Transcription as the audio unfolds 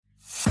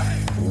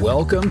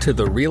Welcome to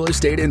the Real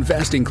Estate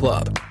Investing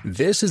Club.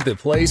 This is the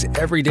place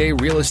everyday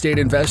real estate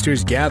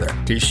investors gather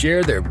to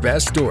share their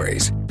best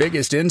stories,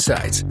 biggest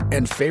insights,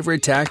 and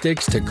favorite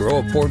tactics to grow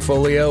a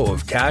portfolio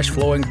of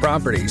cash-flowing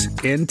properties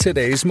in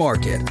today's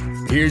market.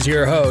 Here's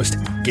your host,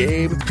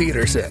 Gabe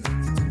Peterson.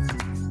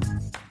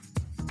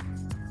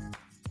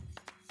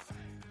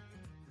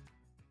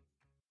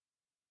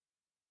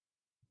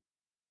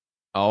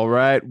 All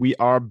right, we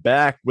are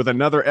back with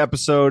another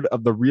episode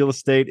of the Real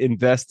Estate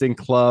Investing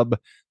Club.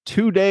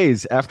 2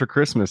 days after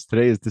Christmas.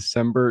 Today is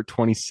December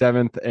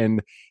 27th,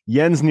 and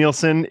Jens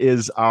Nielsen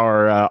is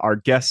our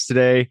guest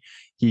today.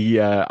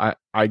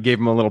 I gave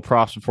him a little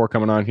props before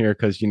coming on here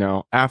because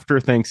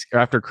after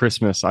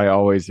Christmas,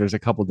 there's a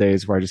couple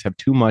days where I just have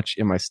too much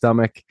in my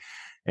stomach,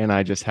 and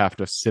I just have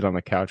to sit on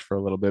the couch for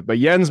a little bit. But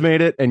Jens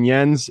made it, and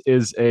Jens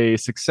is a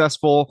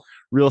successful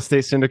real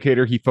estate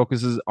syndicator. He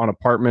focuses on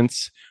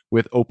apartments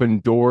with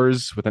open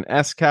doors with an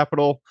S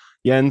capital.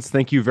 Jens,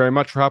 thank you very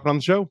much for hopping on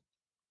the show.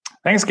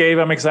 Thanks, Gabe.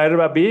 I'm excited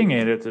about being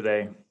here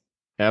today.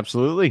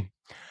 Absolutely.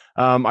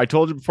 I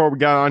told you before we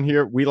got on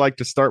here, we like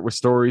to start with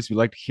stories. We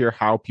like to hear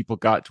how people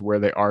got to where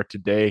they are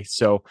today.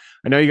 So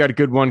I know you got a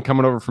good one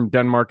coming over from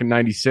Denmark in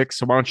 96.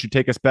 So why don't you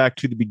take us back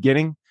to the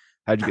beginning?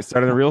 How'd you get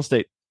started in real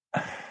estate?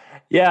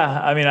 Yeah,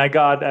 I mean, I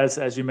got,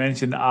 as you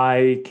mentioned,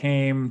 I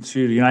came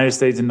to the United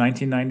States in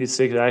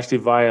 1996, actually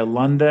via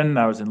London.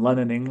 I was in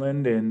London,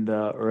 England in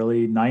the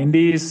early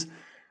 90s.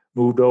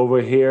 Moved over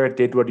here,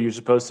 did what you're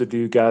supposed to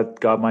do,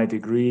 got my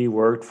degree, I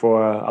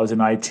was in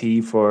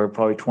IT for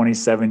probably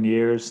 27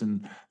 years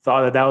and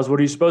thought that was what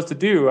you're supposed to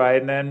do,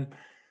 right? And then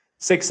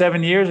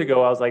 6-7 years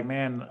ago, I was like,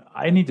 man,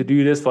 I need to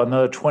do this for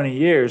another 20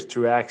 years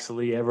to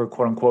actually ever,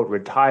 quote unquote,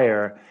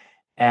 retire.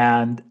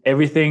 And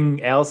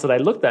everything else that I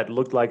looked at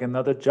looked like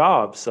another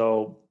job.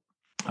 So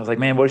I was like,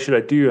 man, what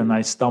should I do? And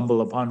I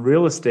stumbled upon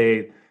real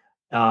estate.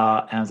 And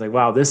I was like,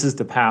 wow, this is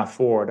the path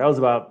forward. That was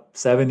about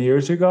 7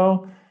 years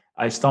ago.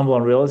 I stumbled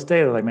on real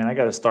estate. I was like, man, I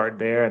got to start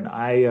there. And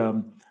I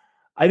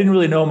didn't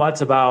really know much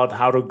about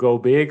how to go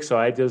big. So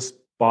I just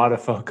bought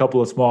a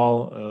couple of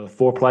small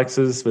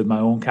fourplexes with my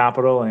own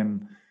capital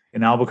in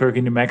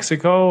Albuquerque, New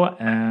Mexico,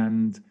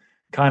 and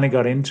kind of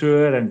got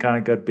into it and kind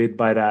of got bit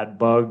by that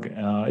bug.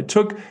 It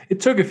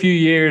took a few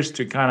years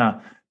to kind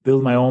of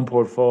build my own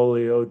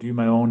portfolio, do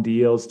my own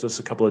deals, just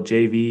a couple of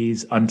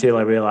JVs, until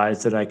I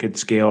realized that I could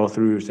scale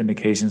through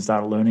syndication,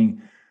 started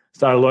learning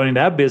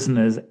that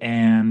business.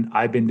 And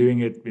I've been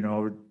doing it,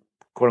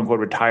 quote unquote,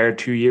 retired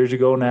 2 years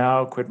ago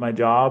now, quit my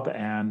job,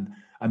 and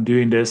I'm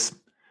doing this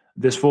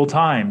full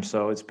time.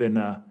 So it's been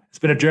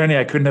a journey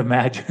I couldn't have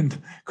imagined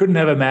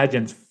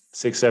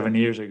 6-7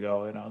 years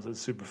ago. So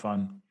it's super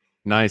fun.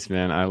 Nice,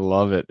 man. I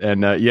love it.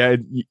 And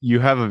you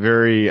have a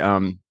very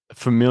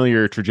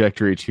familiar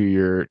trajectory to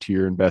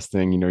your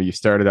investing. You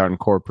started out in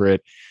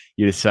corporate.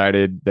 You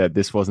decided that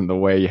this wasn't the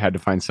way. You had to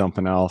find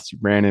something else. You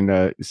ran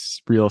into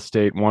real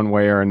estate one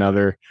way or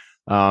another.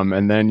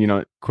 And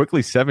then,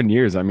 quickly 7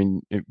 years. I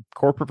mean,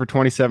 corporate for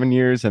 27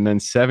 years and then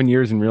 7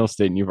 years in real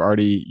estate. And you've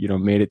already,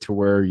 made it to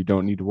where you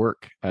don't need to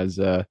work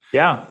so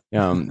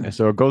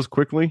it goes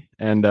quickly.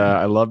 And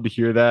I love to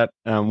hear that.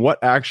 What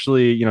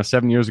actually,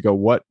 7 years ago,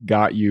 what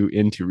got you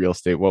into real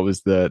estate? What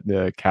was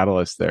the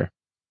catalyst there?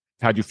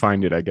 How'd you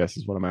find it, I guess,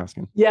 is what I'm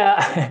asking.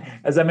 Yeah.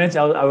 As I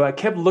mentioned, I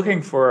kept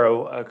looking for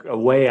a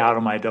way out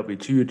of my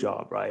W-2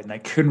 job, right? And I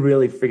couldn't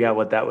really figure out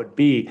what that would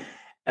be.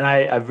 And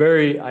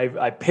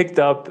I picked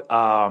up,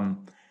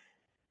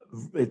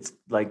 it's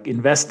like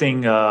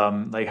investing,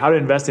 like How to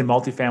Invest in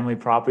Multifamily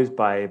Properties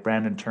by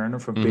Brandon Turner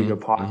from Bigger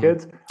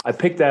Pockets. I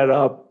picked that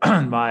up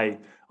on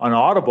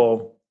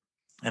Audible,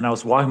 and I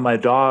was walking my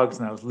dogs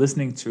and I was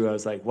listening to it. I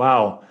was like,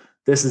 wow,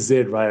 this is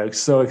it, right? I was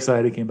so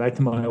excited. Came back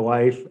to my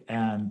wife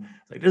and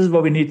like, this is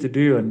what we need to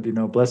do. And,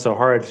 bless her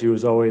heart, she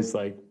was always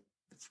like,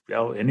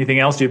 anything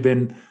else you've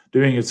been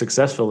doing is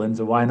successful in,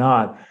 so why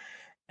not?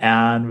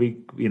 And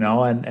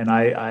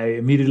I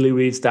immediately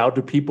reached out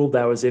to people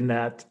that was in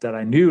that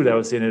I knew that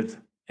was in it,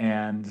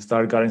 and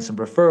started getting some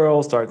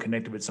referrals, started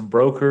connecting with some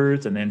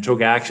brokers, and then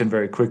took action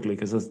very quickly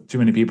because there's too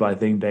many people, I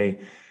think they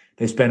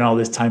spend all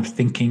this time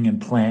thinking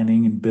and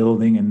planning and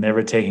building and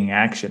never taking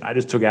action. I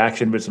just took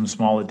action with some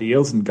smaller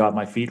deals and got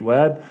my feet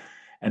wet.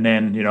 And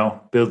then,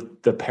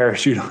 build the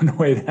parachute on the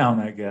way down,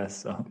 I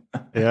guess. So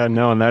yeah,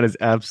 no, and that is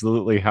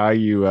absolutely how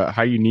you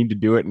need to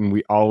do it. And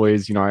we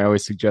always, I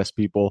always suggest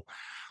people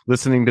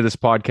listening to this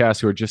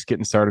podcast who are just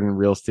getting started in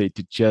real estate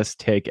to just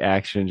take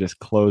action, just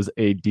close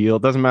a deal.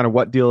 It doesn't matter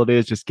what deal it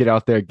is, just get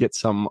out there, get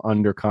some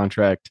under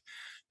contract,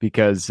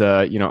 because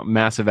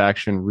massive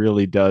action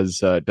really does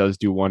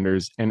do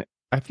wonders. And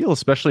I feel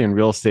especially in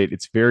real estate,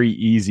 it's very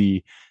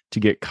easy to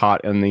get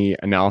caught in the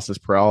analysis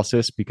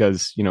paralysis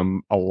because,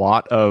 a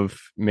lot of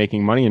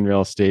making money in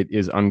real estate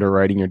is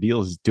underwriting your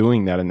deals,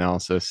 doing that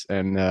analysis.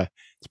 And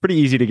it's pretty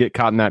easy to get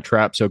caught in that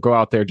trap. So go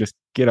out there, just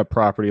get a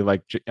property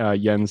like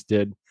Jens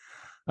did.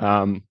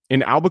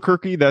 In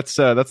Albuquerque, that's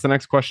the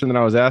next question that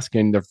I was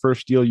asking. The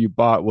first deal you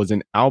bought was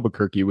in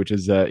Albuquerque, which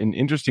is an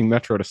interesting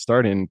metro to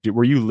start in.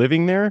 Were you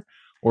living there,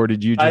 or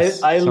did you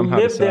just I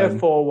lived there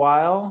for a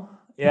while,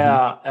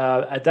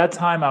 Yeah. At that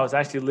time, I was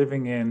actually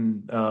living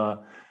in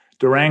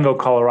Durango,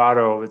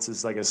 Colorado. It's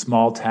just like a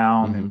small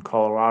town Mm-hmm. in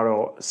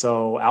Colorado.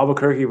 So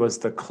Albuquerque was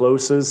the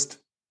closest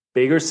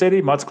bigger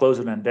city, much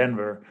closer than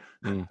Denver.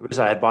 Mm. I wish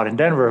I had bought in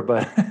Denver,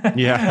 but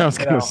Yeah, I was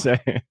you gonna know, say.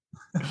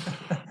 but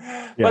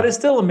Yeah. it's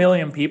still 1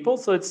 million people,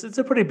 so it's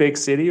a pretty big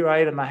city,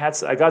 right? And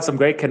I got some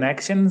great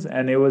connections,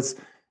 and it was,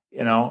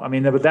 I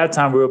mean, at that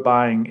time we were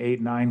buying 8,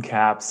 9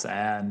 caps,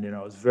 and it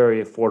was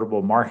very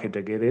affordable market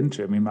to get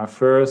into. I mean, my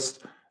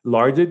first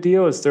larger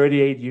deal is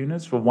 38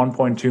 units for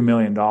 $1.2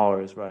 million,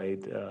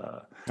 right?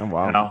 Oh You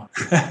wow, know,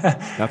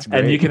 that's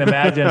and you great. can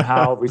imagine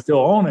how we still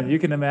own it. You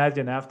can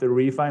imagine after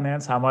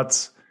refinance how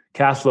much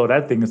cash flow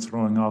that thing is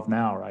throwing off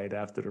now, right?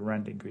 After the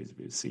rent increase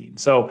we've seen.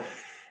 So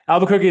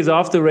Albuquerque is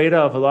off the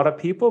radar of a lot of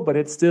people, but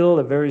it's still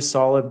a very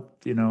solid,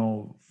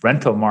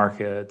 rental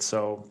market.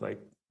 So like,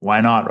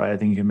 why not, right? I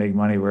think you can make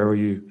money wherever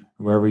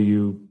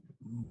you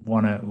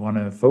want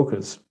to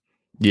focus.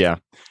 Yeah.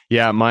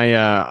 Yeah.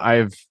 I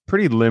have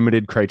pretty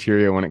limited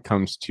criteria when it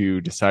comes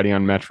to deciding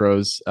on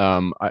metros.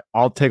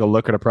 I'll take a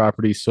look at a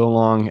property so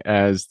long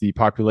as the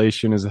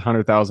population is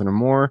 100,000 or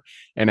more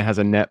and it has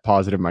a net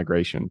positive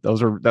migration.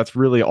 That's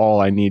really all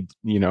I need.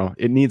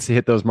 It needs to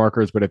hit those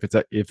markers, but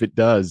if it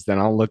does, then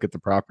I'll look at the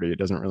property. It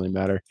doesn't really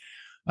matter.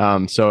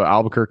 So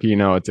Albuquerque,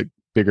 it's a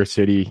bigger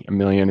city. 1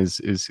 million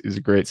is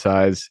a great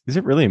size. Is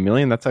it really 1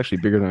 million? That's actually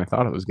bigger than I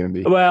thought it was going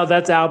to be. Well,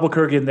 that's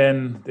Albuquerque, and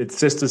then its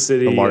sister The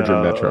city,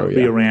 larger metro. Yeah.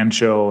 Rio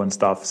Rancho and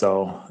stuff.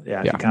 So yeah,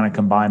 if Yeah. you kind of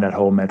combine that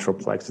whole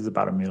metroplex, it's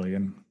about 1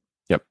 million.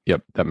 Yep.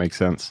 Yep. That makes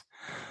sense.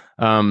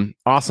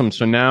 Awesome.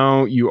 So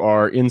now you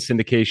are in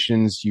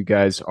syndications. You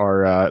guys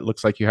are, it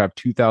looks like you have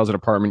 2,000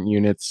 apartment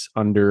units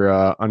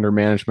under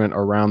management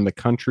around the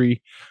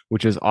country,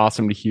 which is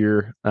awesome to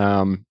hear.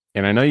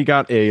 And I know you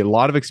got a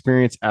lot of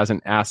experience as an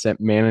asset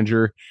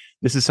manager.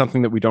 This is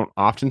something that we don't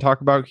often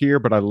talk about here,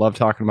 but I love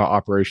talking about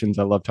operations.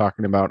 I love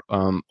talking about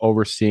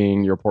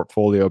overseeing your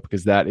portfolio,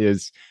 because that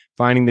is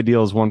finding the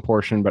deal is one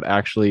portion, but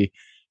actually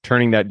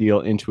turning that deal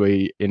into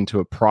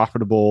a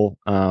profitable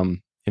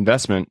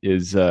investment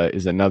is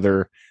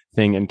another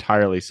thing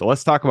entirely. So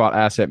let's talk about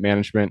asset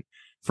management.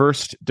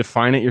 First,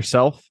 define it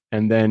yourself,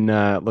 and then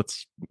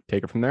let's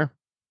take it from there.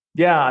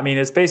 Yeah, I mean,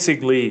 it's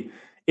basically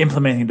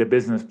implementing the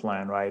business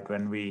plan, right?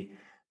 When we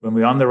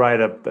underwrite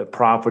a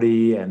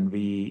property and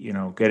we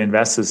get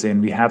investors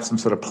in, we have some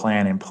sort of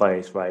plan in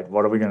place, right?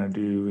 What are we going to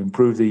do?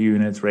 Improve the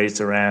units, raise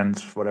the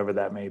rents, whatever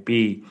that may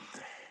be.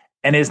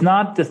 And it's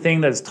not the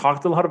thing that's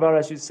talked a lot about,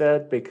 as you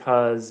said,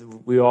 because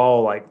we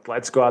all like,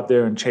 let's go out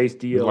there and chase We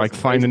deals, like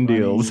and finding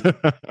deals. the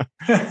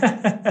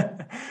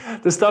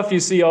stuff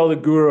you see all the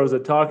gurus are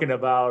talking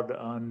about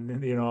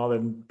on, all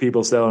the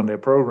people selling their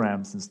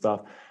programs and stuff.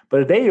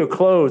 But the day you're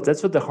closed,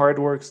 that's what the hard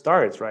work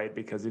starts, right?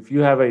 Because if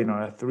you have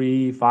a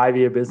 3, 5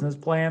 year business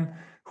plan,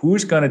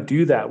 who's going to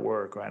do that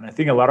work, right? And I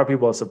think a lot of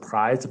people are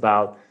surprised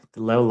about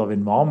the level of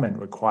involvement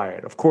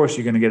required. Of course,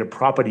 you're going to get a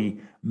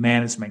property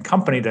management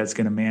company that's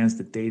going to manage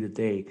the day to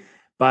day,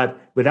 but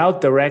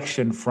without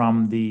direction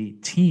from the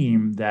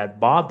team that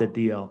bought the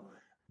deal,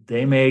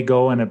 they may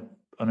go in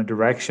a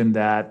direction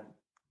that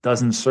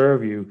doesn't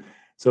serve you.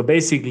 So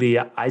basically,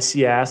 I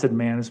see asset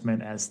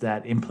management as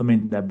that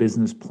implementing that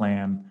business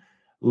plan.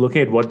 Look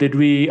at what did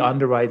we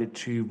underwrite it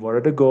to? What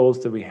are the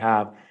goals that we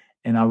have?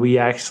 And are we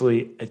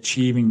actually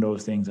achieving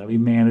those things? Are we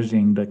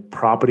managing the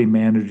property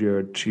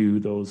manager to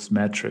those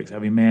metrics? Are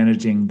we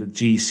managing the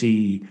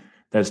GC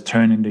that's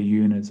turning the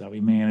units? Are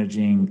we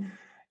managing,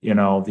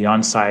 the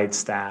on-site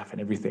staff and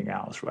everything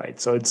else, right?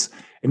 So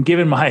and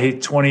given my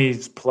 20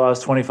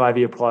 plus,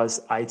 25-year plus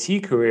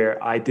IT career,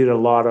 I did a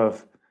lot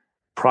of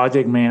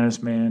project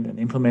management and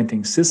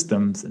implementing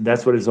systems. And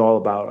that's what it's all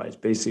about, right? It's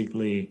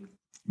basically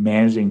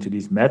managing to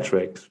these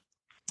metrics.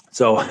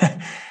 So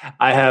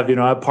I have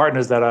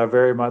partners that are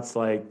very much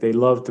like, they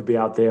love to be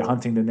out there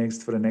hunting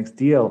for the next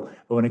deal.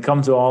 But when it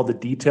comes to all the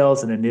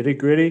details and the nitty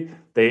gritty,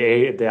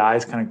 their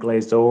eyes kind of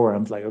glazed over.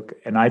 I'm like, okay.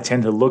 And I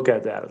tend to look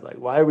at that like,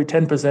 why are we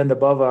 10%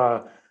 above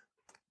our,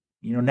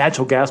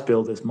 natural gas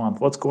bill this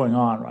month? What's going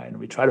on, right? And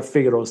we try to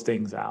figure those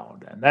things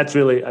out. And that's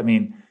really, I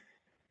mean,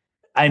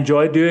 I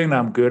enjoy doing it.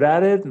 I'm good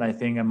at it. And I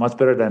think I'm much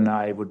better than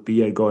I would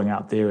be at going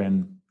out there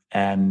and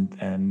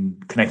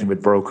connecting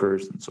with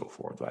brokers and so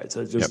forth, right?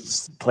 So it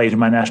just plays to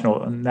my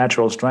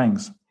natural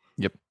strengths.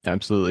 Yep,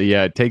 absolutely.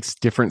 Yeah, it takes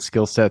different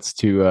skill sets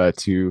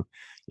to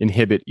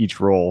inhabit each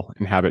role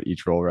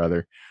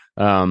rather.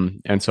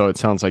 And so it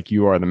sounds like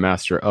you are the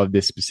master of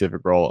this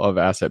specific role of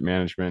asset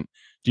management.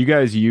 Do you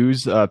guys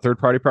use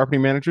third-party property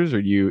managers,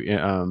 or do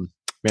you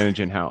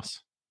manage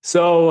in-house?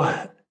 So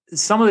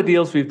some of the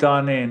deals we've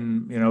done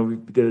we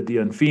did a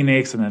deal in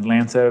Phoenix and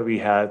Atlanta. We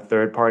had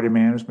third-party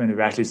management. We've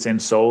actually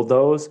since sold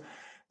those.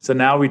 So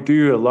now we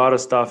do a lot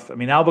of stuff. I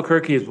mean,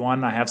 Albuquerque is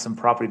one. I have some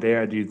property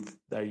there.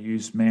 I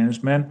use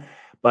management,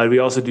 but we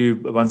also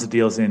do a bunch of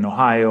deals in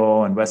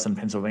Ohio and Western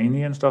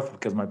Pennsylvania and stuff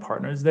because my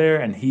partner is there,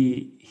 and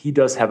he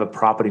does have a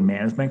property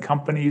management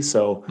company.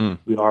 So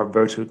we are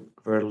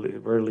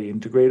vertically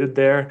integrated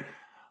there.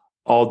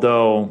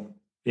 Although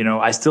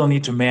I still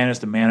need to manage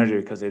the manager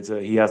because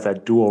he has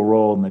that dual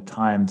role, and at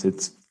times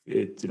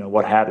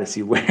what hat is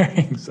he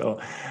wearing? So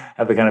I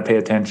have to kind of pay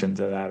attention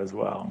to that as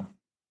well.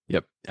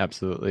 Yep,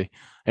 absolutely.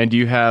 And do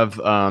you have,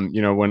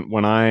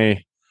 when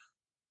I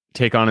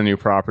take on a new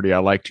property, I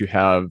like to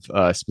have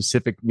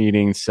specific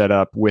meetings set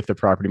up with the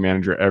property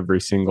manager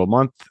every single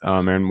month,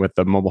 and with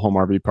the mobile home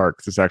RV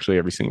parks, it's actually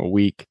every single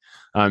week.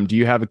 Do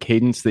you have a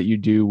cadence that you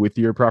do with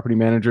your property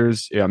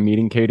managers,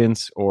 meeting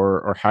cadence,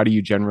 or how do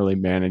you generally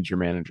manage your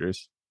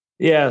managers?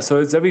 Yeah, so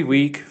it's every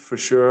week for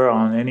sure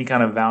on any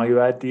kind of value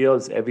add deal.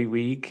 It's every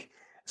week.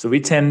 So we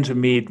tend to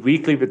meet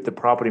weekly with the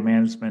property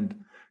management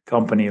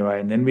company, right?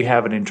 And then we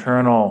have an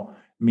internal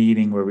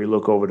meeting where we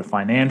look over the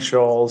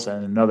financials,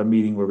 and another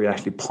meeting where we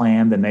actually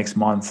plan the next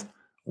month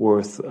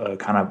worth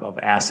kind of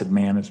asset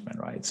management,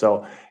 right?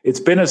 So it's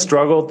been a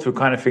struggle to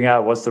kind of figure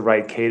out what's the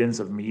right cadence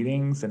of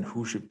meetings and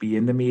who should be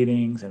in the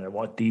meetings and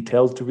what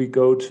details do we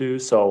go to.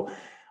 So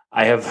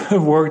I have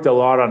worked a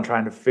lot on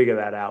trying to figure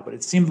that out, but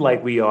it seems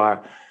like we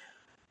are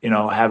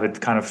have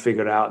it kind of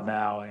figured out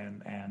now,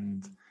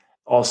 and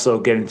also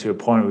getting to a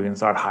point where we can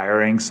start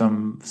hiring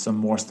some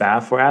more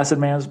staff for asset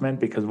management,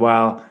 because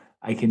while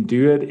I can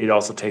do it, it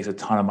also takes a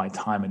ton of my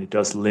time, and it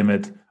does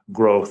limit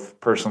growth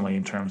personally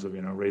in terms of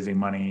raising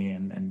money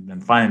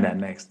and finding that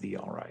next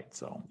deal, right?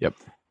 So Yep.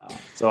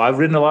 So I've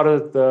written a lot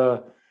of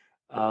the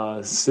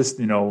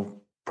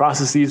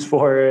processes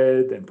for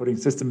it and putting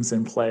systems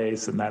in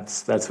place, and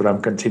that's what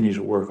I'm continuing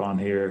to work on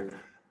here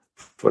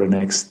for the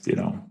next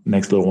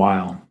little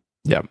while.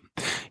 Yeah.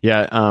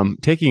 Yeah.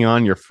 Taking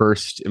on your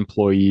first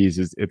employees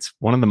it's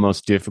one of the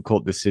most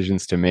difficult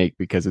decisions to make,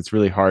 because it's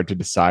really hard to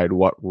decide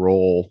what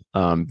role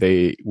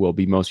they will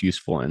be most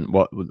useful in,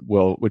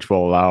 which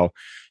will allow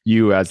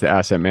you as the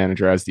asset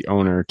manager, as the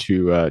owner,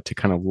 to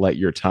kind of let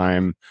your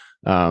time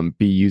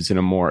be used in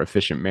a more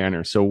efficient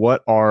manner. So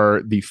what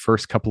are the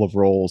first couple of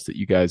roles that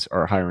you guys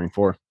are hiring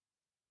for?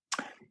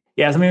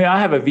 Yes, I mean, I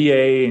have a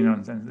VA,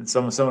 and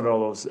some of all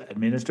those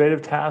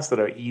administrative tasks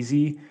that are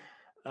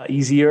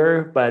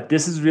easier, but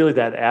this is really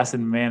that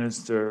asset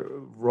manager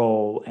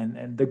role,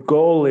 and the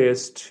goal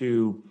is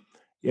to,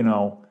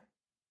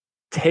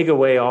 take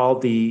away all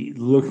the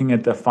looking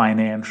at the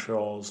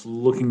financials,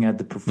 looking at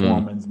the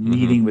performance,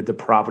 meeting with the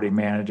property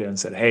manager, and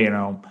said, hey,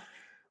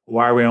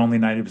 why are we only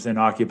 90%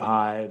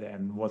 occupied,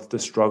 and what's the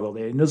struggle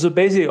there? And so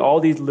basically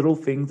all these little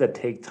things that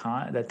takes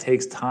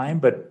time,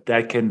 but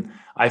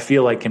I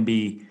feel like can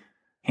be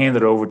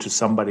handed over to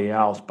somebody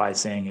else by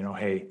saying,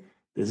 hey,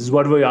 this is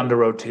what we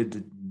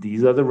underwrote.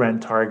 These are the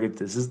rent targets.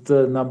 This is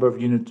the number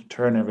of units to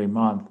turn every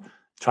month.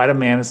 Try to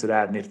manage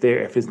that. And if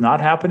it's not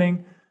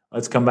happening,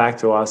 let's come back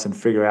to us and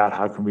figure out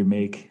how can we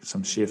make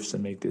some shifts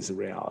and make this a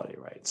reality,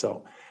 right?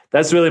 So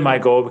that's really my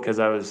goal, because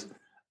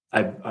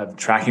I'm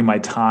tracking my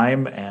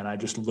time, and I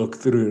just look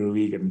through the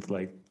week and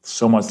like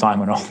so much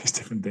time on all these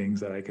different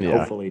things that I can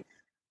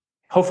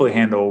hopefully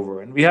hand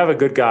over. And we have a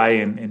good guy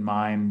in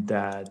mind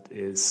that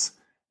is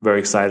very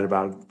excited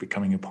about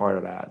becoming a part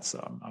of that.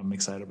 So I'm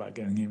excited about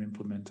getting him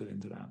implemented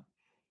into that.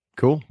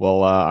 Cool.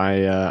 Well,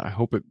 I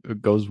hope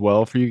it goes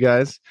well for you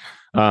guys.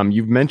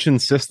 You've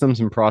mentioned systems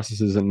and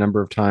processes a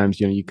number of times.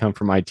 You come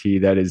from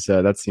IT. That's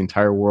the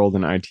entire world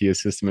in IT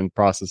is system and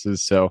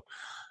processes. So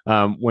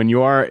when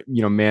you are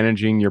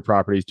managing your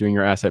properties, doing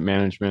your asset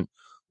management,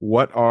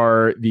 what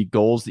are the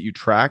goals that you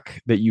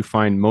track that you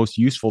find most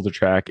useful to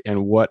track,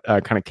 and what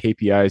kind of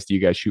KPIs do you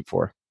guys shoot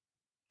for?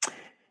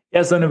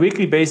 Yeah, so on a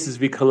weekly basis,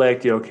 we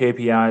collect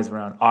KPIs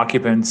around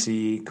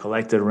occupancy,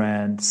 collected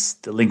rents,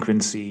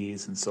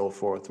 delinquencies, and so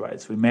forth,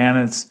 right? So we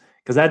manage,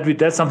 because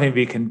that's something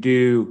we can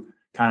do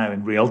kind of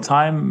in real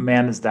time,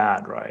 manage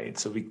that, right?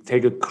 So we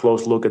take a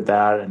close look at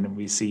that, and then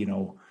we see,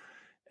 and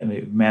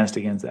we manage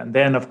against that. And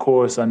then, of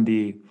course, on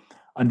the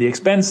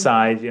expense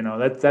side,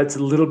 that's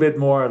a little bit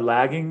more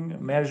lagging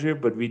measure,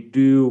 but we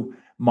do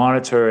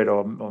monitor it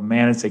or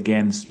manage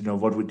against,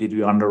 what did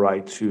we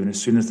underwrite to, and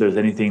as soon as there's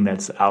anything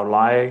that's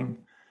outlying.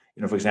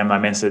 For example, I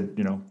mentioned,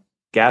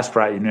 gas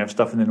price. You have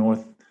stuff in the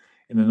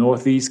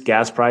Northeast,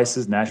 gas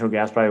prices, natural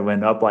gas price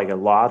went up like a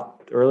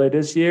lot earlier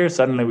this year.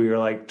 Suddenly we were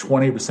like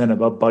 20%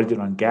 above budget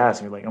on gas.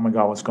 And you're like, oh my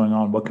God, what's going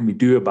on? What can we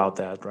do about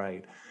that,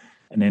 right?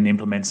 And then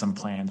implement some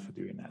plans for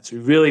doing that. So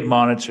we really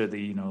monitor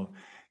the,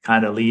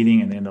 kind of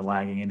leading and then the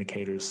lagging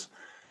indicators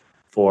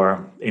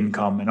for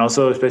income. And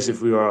also, especially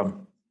if we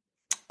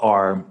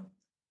are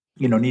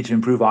need to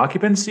improve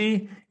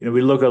occupancy,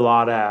 we look a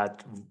lot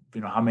at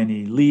how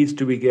many leads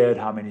do we get,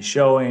 how many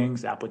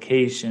showings,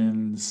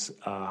 applications,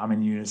 how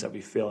many units are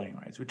we filling,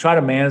 right? So we try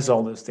to manage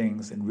all those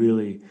things, and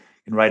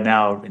right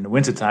now in the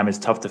wintertime, it's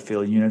tough to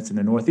fill units in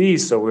the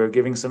Northeast. So we're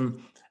giving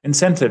some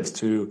incentives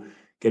to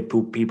get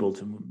people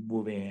to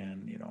move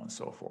in, and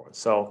so forth.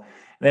 So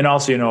then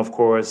also, of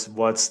course,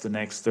 what's the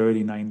next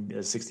 60,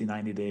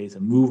 90 days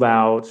and move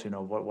out,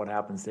 what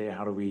happens there?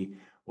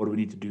 What do we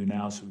need to do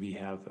now so we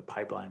have a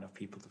pipeline of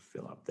people to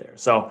fill up there?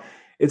 So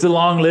it's a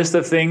long list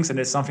of things, and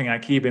it's something I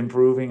keep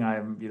improving.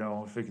 I'm,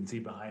 if you can see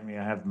behind me,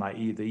 I have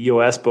the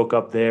EOS book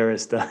up there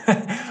is the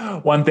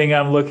one thing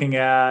I'm looking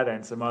at,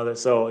 and some other.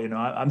 So,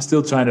 I'm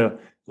still trying to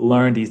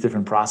learn these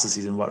different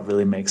processes and what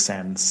really makes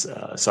sense,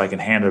 so I can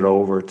hand it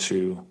over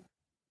to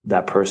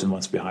that person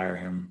once we hire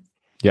him.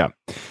 Yeah.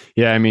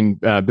 Yeah. I mean,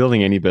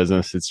 building any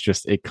business, it's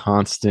just a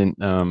constant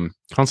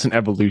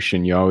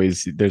evolution.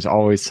 There's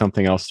always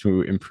something else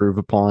to improve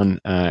upon.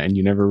 And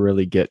you never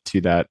really get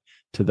to the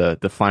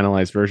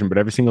finalized version, but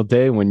every single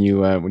day when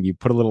you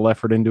put a little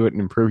effort into it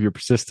and improve your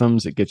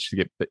systems, it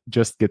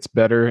just gets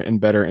better and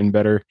better and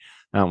better.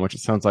 Which it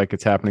sounds like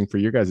it's happening for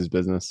your guys'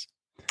 business.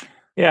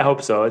 Yeah, I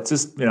hope so. It's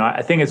just,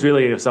 I think it's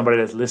really, if somebody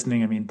that's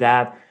listening, I mean,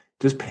 that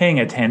just paying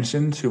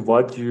attention to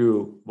what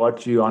you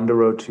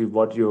underwrote to,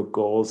 what your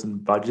goals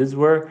and budgets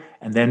were,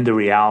 and then the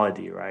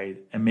reality, right?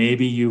 And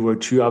maybe you were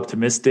too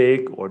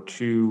optimistic or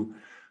too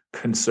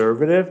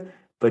conservative,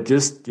 but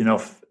just,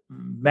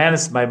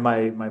 manage,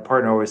 my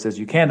partner always says,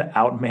 you can't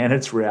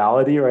outmanage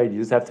reality, right? You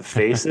just have to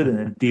face it and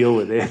then deal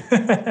with it.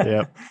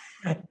 Yep.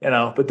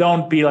 But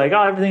don't be like,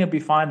 oh, everything will be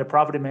fine. The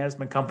property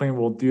management company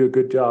will do a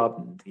good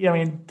job. Yeah, I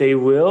mean, they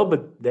will,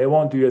 but they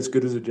won't do as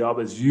good as a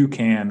job as you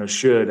can or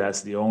should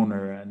as the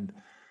owner, and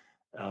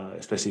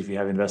especially if you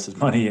have investors'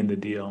 money in the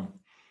deal.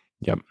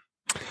 Yep.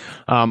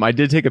 I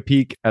did take a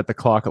peek at the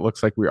clock. It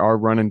looks like we are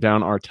running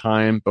down our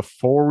time.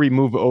 Before we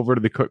move over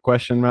to the quick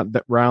question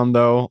round,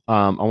 though,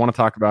 I want to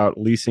talk about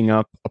leasing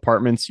up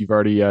apartments. You've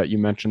already you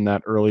mentioned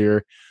that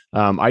earlier.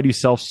 I do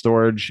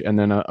self-storage and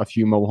then a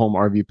few mobile home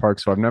RV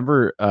parks. So I've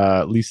never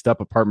leased up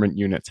apartment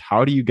units.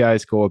 How do you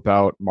guys go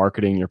about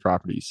marketing your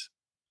properties?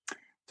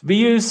 We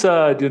use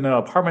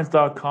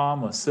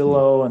apartments.com,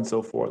 Zillow, and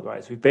so forth,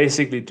 right? So we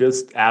basically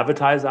just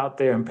advertise out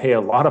there and pay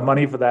a lot of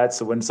money for that.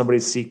 So when somebody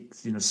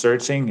seeks,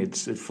 searching, it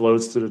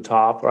floats to the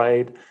top,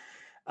 right?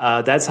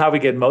 That's how we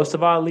get most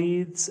of our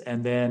leads,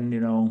 and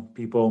then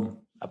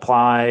people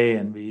apply,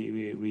 and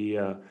we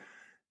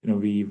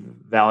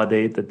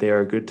validate that they are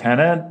a good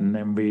tenant, and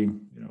then we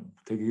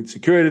take a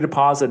security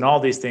deposit and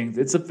all these things.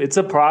 It's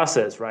a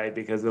process, right?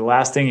 Because the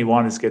last thing you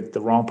want is get the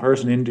wrong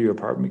person into your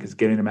apartment, because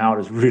getting them out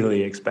is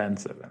really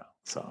expensive.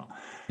 So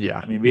yeah,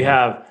 I mean, we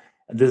have,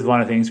 and this is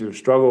one of the things we've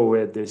struggled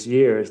with this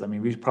year, is, I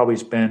mean, we've probably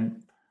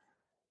spent,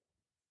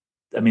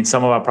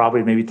 some of our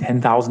property maybe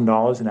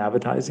 $10,000 in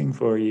advertising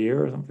for a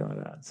year or something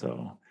like that.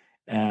 So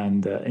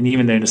and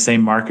even they're in the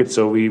same market,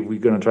 so we're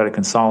going to try to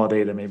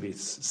consolidate and maybe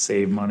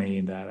save money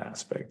in that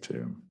aspect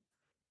too.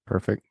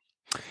 Perfect.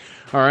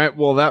 All right.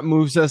 Well, that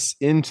moves us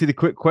into the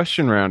quick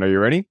question round. Are you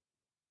ready?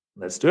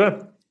 Let's do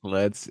it.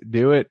 Let's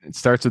do it. It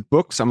starts with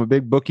books. I'm a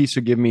big bookie, so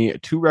give me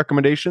 2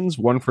 recommendations,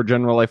 one for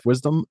general life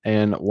wisdom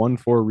and one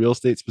for real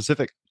estate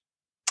specific.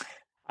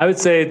 I would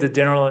say the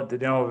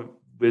general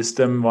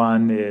wisdom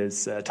one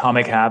is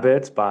Atomic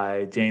Habits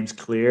by James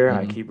Clear. Mm-hmm.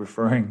 I keep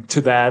referring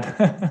to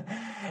that.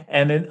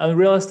 And in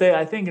real estate,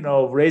 I think,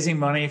 Raising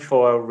Money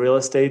for Real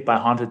Estate by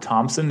Hunter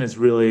Thompson is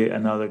really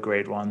another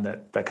great one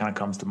that kind of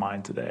comes to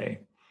mind today.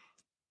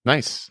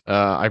 Nice.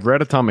 I've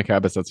read Atomic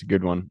Habits. That's a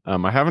good one.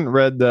 I haven't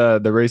read the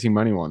Raising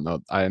Money one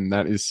though, and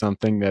that is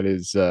something that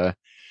is,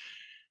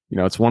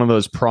 it's one of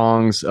those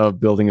prongs of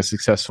building a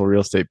successful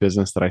real estate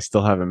business that I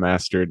still haven't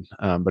mastered.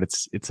 But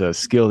it's a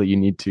skill that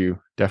you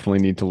definitely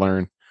need to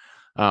learn.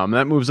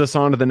 That moves us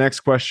on to the next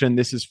question.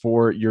 This is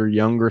for your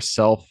younger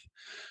self.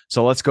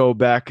 So let's go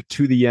back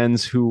to the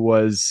Jens, who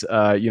was,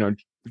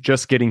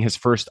 just getting his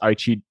first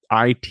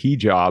IT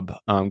job.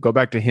 Go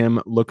back to him,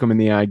 look him in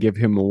the eye, give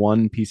him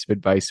one piece of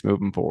advice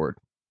moving forward.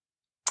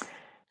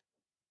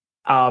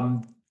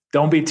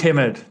 Don't be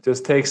timid.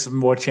 Just take some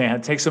more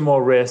chance, take some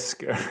more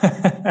risk.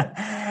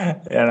 I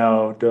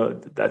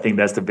think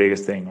that's the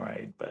biggest thing,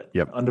 right? But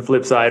yep. On the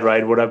flip side,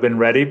 right, would I have been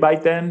ready by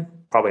then?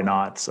 Probably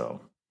not.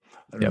 So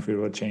I don't know if it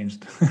would have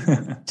changed.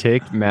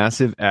 Take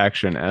massive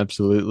action.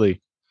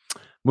 Absolutely.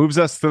 Moves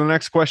us to the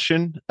next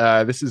question.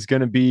 This is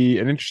going to be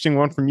an interesting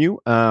one from you.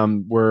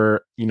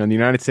 Where, in the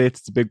United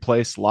States, it's a big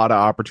place, a lot of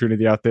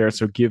opportunity out there.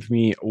 So give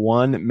me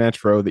one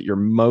metro that you're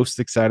most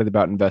excited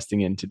about investing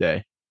in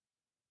today.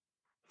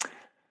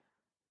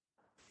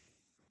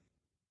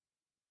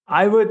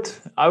 I would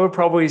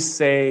probably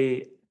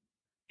say,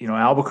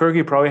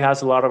 Albuquerque probably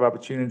has a lot of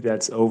opportunity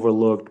that's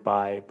overlooked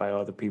by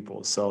other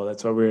people. So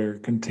that's why we're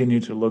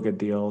continuing to look at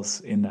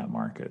deals in that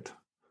market.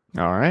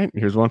 All right.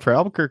 Here's one for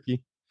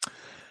Albuquerque.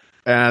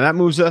 That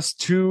moves us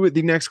to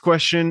the next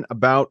question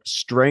about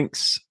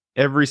strengths.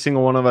 Every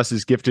single one of us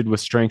is gifted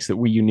with strengths that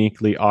we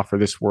uniquely offer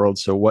this world.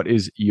 So what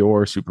is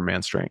your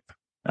Superman strength?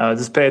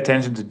 Just pay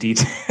attention to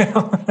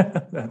detail.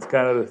 That's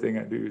kind of the thing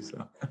I do.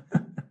 So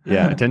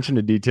yeah, attention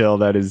to detail.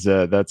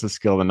 That's a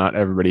skill that not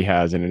everybody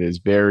has, and it is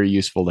very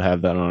useful to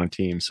have that on a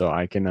team. So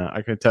I can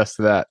attest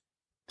to that.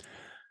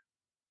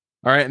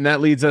 All right. And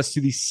that leads us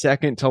to the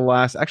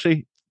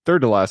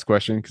third to last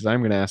question, because I'm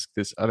going to ask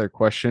this other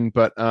question,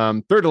 but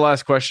third to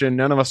last question.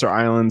 None of us are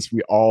islands.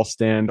 We all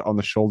stand on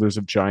the shoulders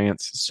of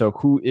giants. So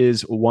who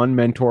is one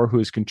mentor who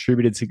has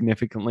contributed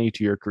significantly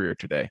to your career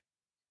today?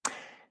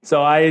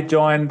 So I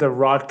joined the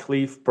Rod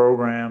Cleef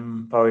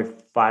program probably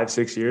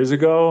 5-6 years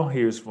ago.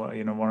 He was one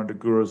of the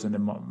gurus in the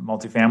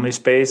multifamily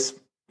space.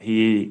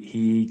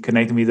 He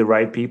connected me to the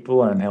right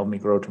people and helped me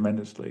grow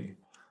tremendously.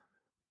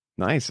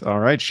 Nice. All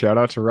right. Shout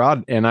out to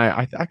Rod. And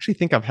I actually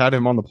think I've had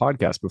him on the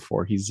podcast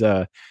before. He's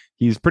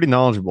pretty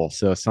knowledgeable.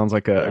 So it sounds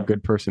like a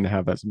good person to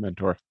have as a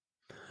mentor.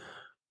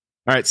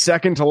 All right.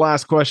 Second to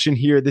last question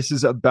here. This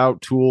is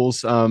about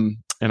tools.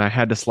 And I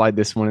had to slide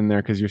this one in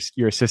there because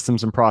you're a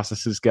systems and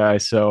processes guy.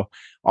 So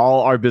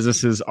all our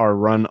businesses are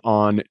run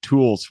on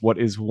tools. What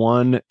is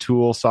one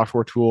tool,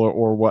 software tool,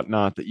 or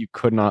whatnot that you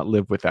could not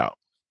live without?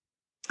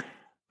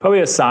 Probably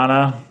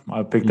Asana.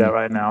 I'll pick that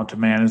right now to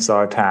manage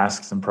our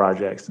tasks and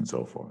projects and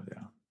so forth.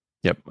 Yeah.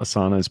 Yep.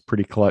 Asana is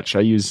pretty clutch.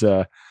 I use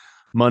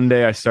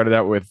Monday. I started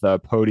out with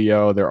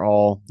Podio. They're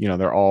all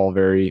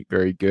very,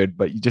 very good,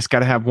 but you just got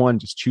to have one.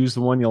 Just choose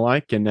the one you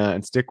like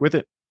and stick with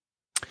it.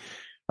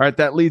 All right,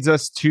 that leads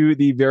us to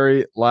the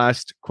very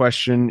last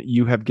question.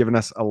 You have given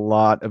us a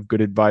lot of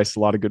good advice, a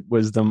lot of good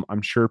wisdom.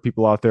 I'm sure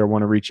people out there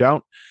want to reach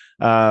out.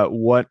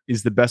 What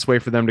is the best way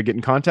for them to get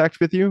in contact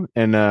with you?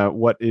 And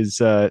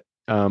what's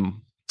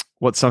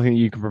something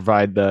you can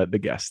provide the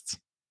guests?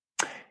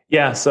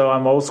 Yeah, so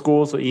I'm old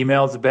school, so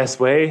email is the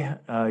best way.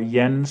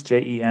 Jens,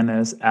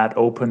 Jens, at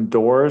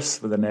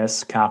opendoors with an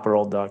S,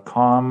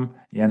 capital.com.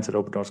 Jens at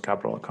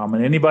opendoorscapital.com.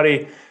 And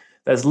anybody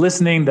that's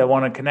listening that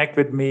want to connect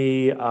with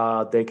me,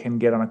 they can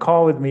get on a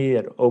call with me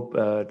at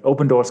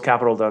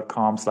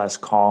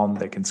opendoorscapital.com/call.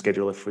 They can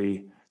schedule a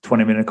free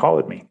 20-minute call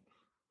with me.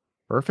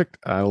 Perfect.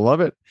 I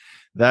love it.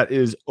 That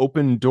is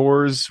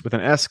opendoors with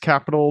an S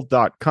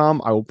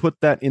capital.com. I will put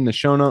that in the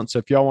show notes. So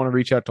if y'all want to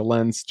reach out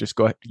to just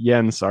go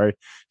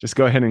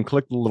ahead and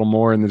click a little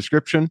more in the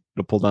description.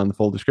 It'll pull down the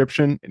full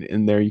description. And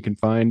in there, you can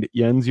find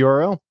Jens'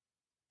 URL. All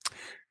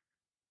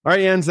right,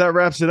 Jens, that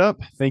wraps it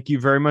up. Thank you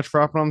very much for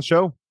hopping on the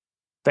show.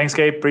 Thanks,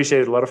 Gabe.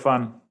 Appreciate it. A lot of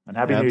fun. And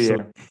Happy New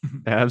Year.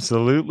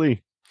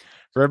 Absolutely.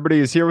 For everybody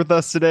who's here with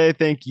us today,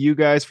 thank you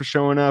guys for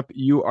showing up.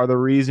 You are the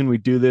reason we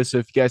do this. So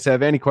if you guys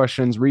have any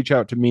questions, reach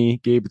out to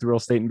me, Gabe with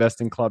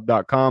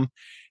realestateinvestingclub.com.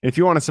 And if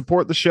you want to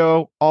support the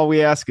show, all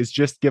we ask is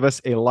just give us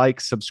a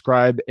like,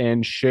 subscribe,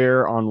 and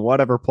share on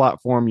whatever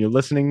platform you're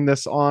listening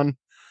this on.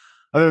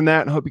 Other than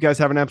that, I hope you guys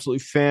have an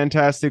absolutely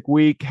fantastic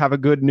week. Have a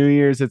good New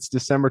Year's. It's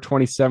December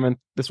 27th.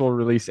 This will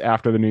release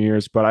after the New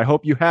Year's, but I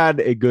hope you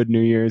had a good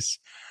New Year's.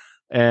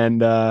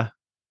 And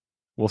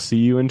we'll see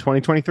you in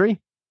 2023.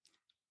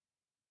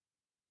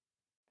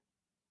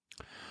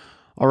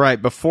 All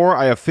right, before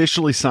I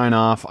officially sign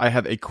off, I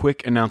have a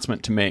quick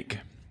announcement to make.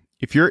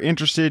 If you're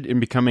interested in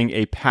becoming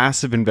a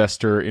passive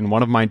investor in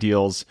one of my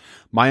deals,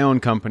 my own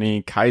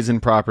company, Kaizen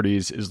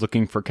Properties, is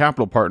looking for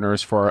capital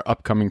partners for our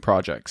upcoming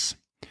projects.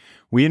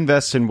 We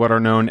invest in what are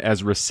known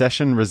as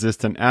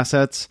recession-resistant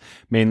assets,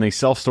 mainly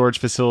self-storage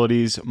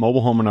facilities,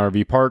 mobile home and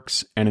RV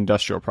parks, and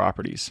industrial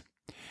properties.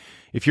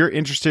 If you're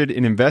interested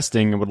in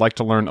investing and would like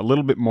to learn a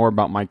little bit more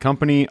about my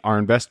company, our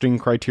investing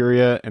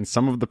criteria, and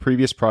some of the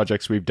previous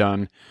projects we've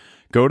done,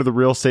 go to the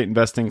Real Estate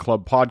Investing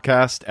Club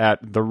podcast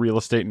at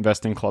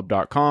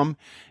therealestateinvestingclub.com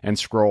and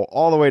scroll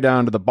all the way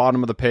down to the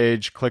bottom of the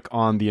page. Click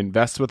on the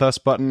Invest With Us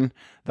button.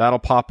 That'll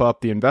pop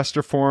up the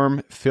investor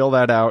form. Fill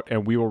that out,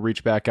 and we will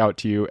reach back out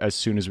to you as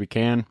soon as we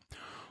can.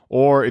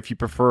 Or if you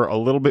prefer a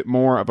little bit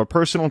more of a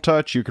personal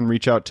touch, you can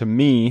reach out to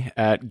me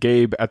at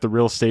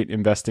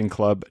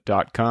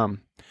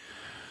gabe@therealestateinvestingclub.com.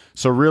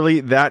 So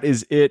really, that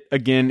is it.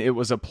 Again, it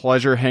was a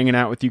pleasure hanging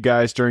out with you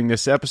guys during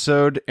this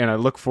episode, and I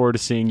look forward to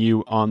seeing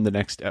you on the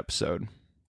next episode.